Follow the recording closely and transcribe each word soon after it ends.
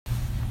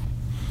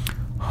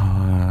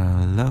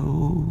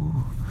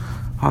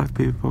Hi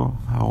people,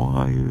 how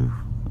are you?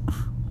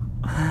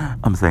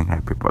 I'm saying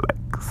hi people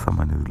like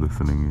someone is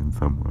listening in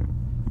somewhere,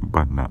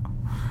 but no.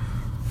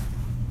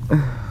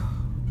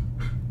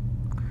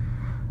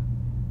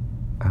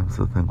 I'm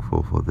so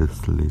thankful for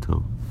this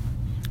little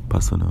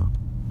personal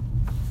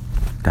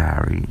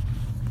diary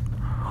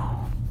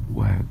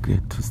where I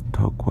get to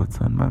talk what's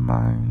on my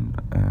mind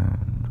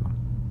and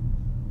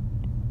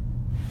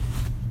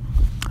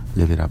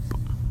live it up.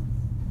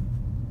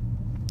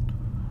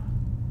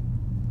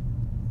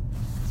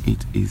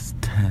 It is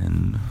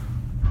 10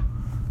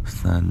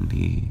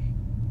 Sunday.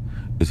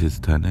 It is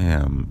 10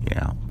 a.m.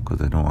 Yeah,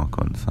 because I don't work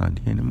on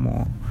Sunday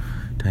anymore.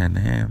 10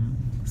 a.m.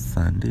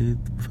 Sunday,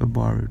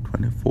 February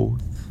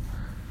 24th.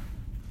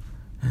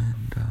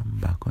 And I'm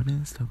back on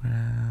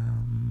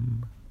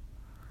Instagram.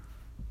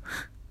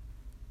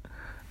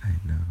 I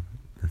know,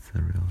 that's a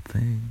real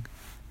thing.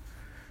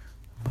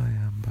 But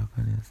yeah, I'm back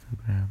on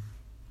Instagram.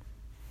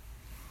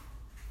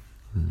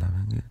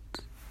 Loving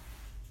it.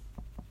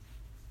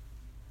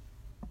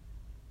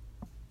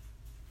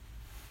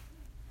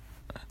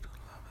 I do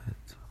love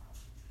it.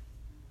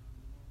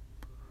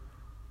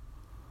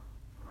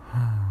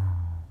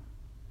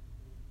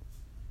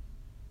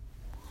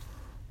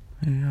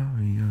 Yeah.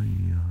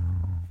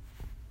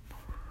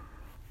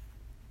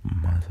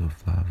 Month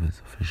of love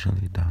is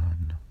officially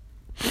done.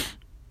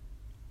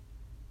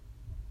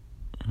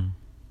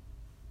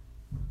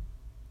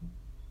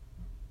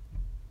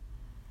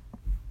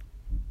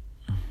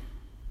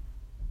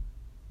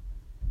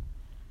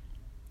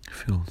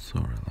 Feel so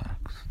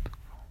relaxed.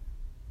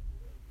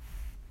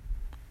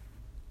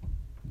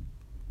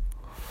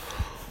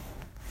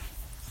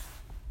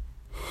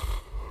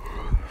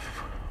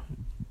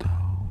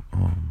 Though,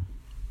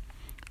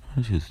 I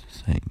was just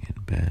saying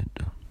in bed.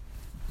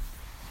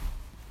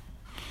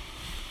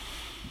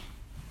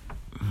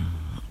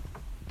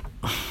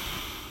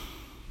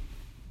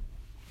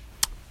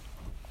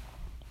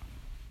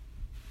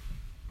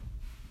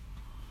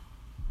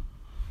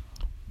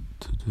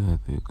 Today,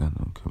 the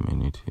Ugandan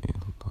community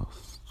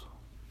lost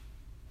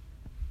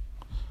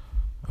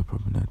a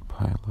prominent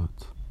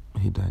pilot.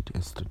 He died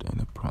yesterday in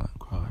a plane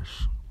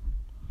crash.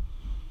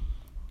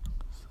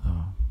 So,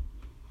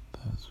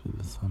 there's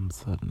really some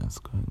sadness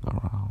going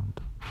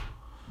around.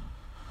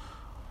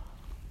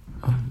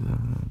 And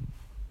then,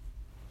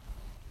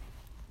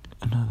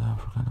 another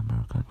African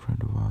American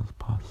friend of ours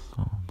passed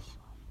on. So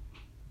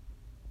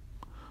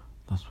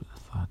that's really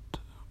sad.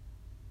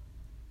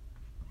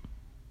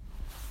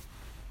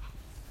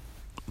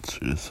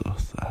 It's really so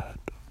sad.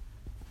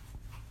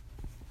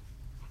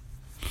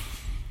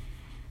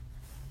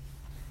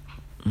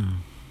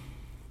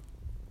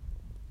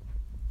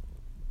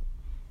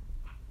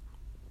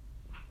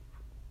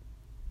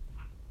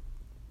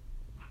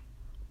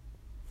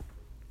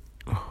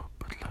 Oh,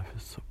 but life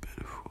is so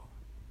beautiful.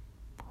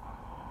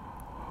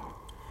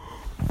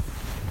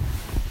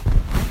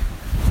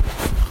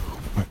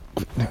 My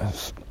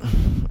goodness.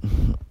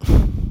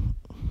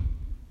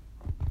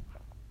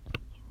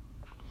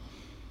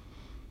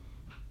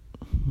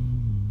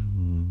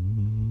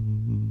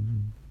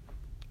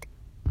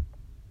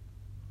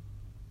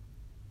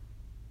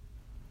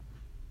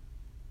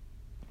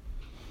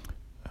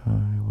 I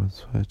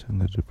was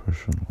fighting a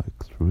depression like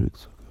 3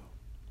 weeks ago,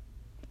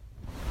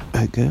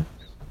 I guess,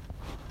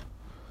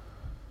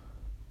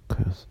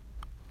 because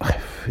I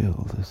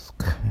feel this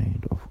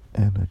kind of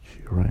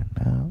energy right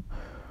now.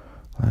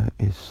 Like,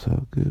 it's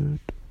so good.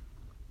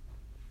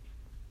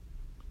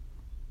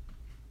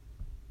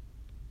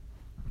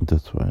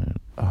 That's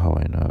how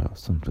I know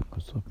something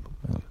was up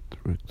with me like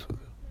 3 weeks ago.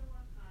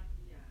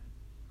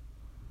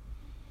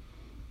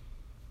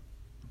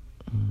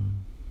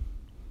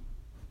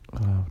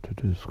 All I have to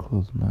do is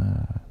close my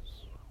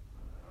eyes,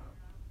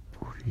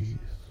 breathe,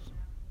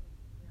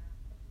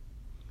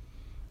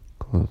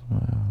 close my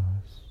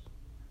eyes,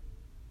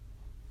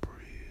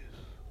 breathe.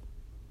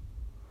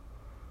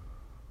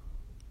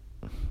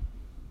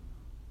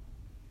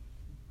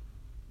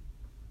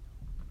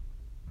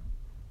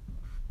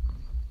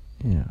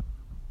 Yeah.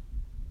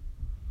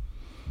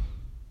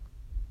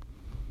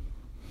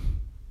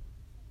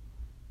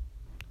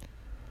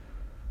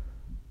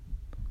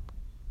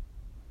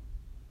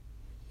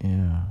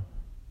 Yeah.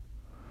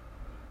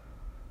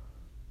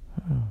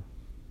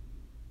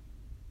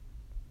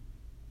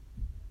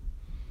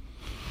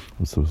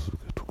 I'm supposed to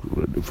get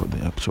ready for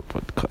the actual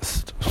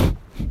podcast.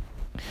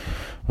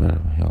 But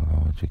I'm here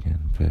now to get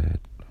in bed.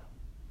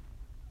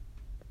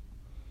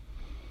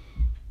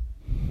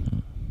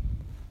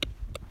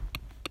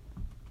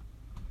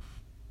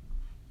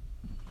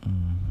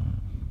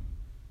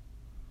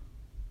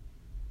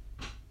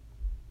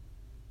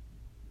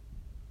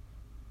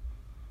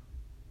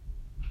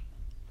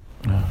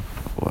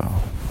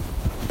 Wow.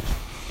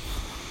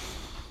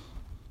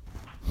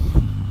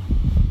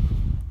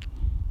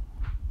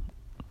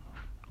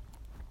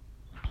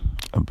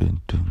 I've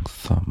been doing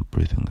some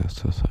breathing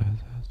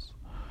exercises,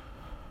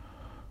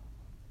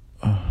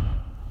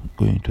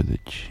 going to the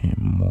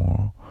gym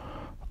more,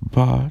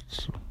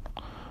 but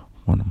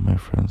one of my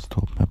friends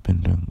told me I've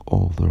been doing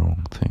all the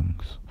wrong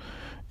things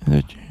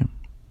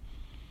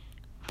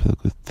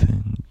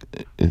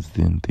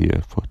the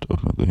effort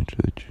of me going to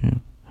the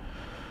gym,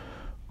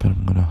 but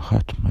I'm gonna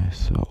hurt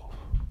myself.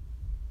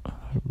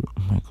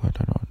 Oh my god,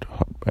 I don't want to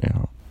hurt my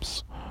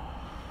arms.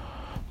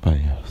 But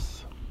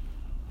yes.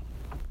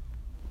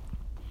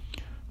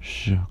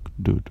 Shark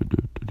do do do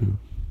do do.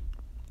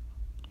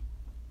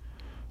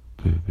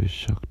 Baby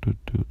shark do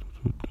do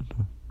do do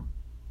do.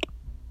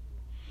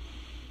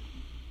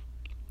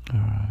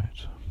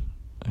 Alright.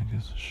 I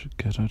guess I should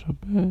get out of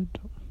bed.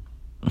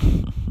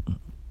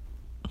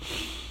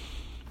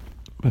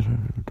 But I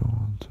really don't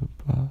want to,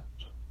 but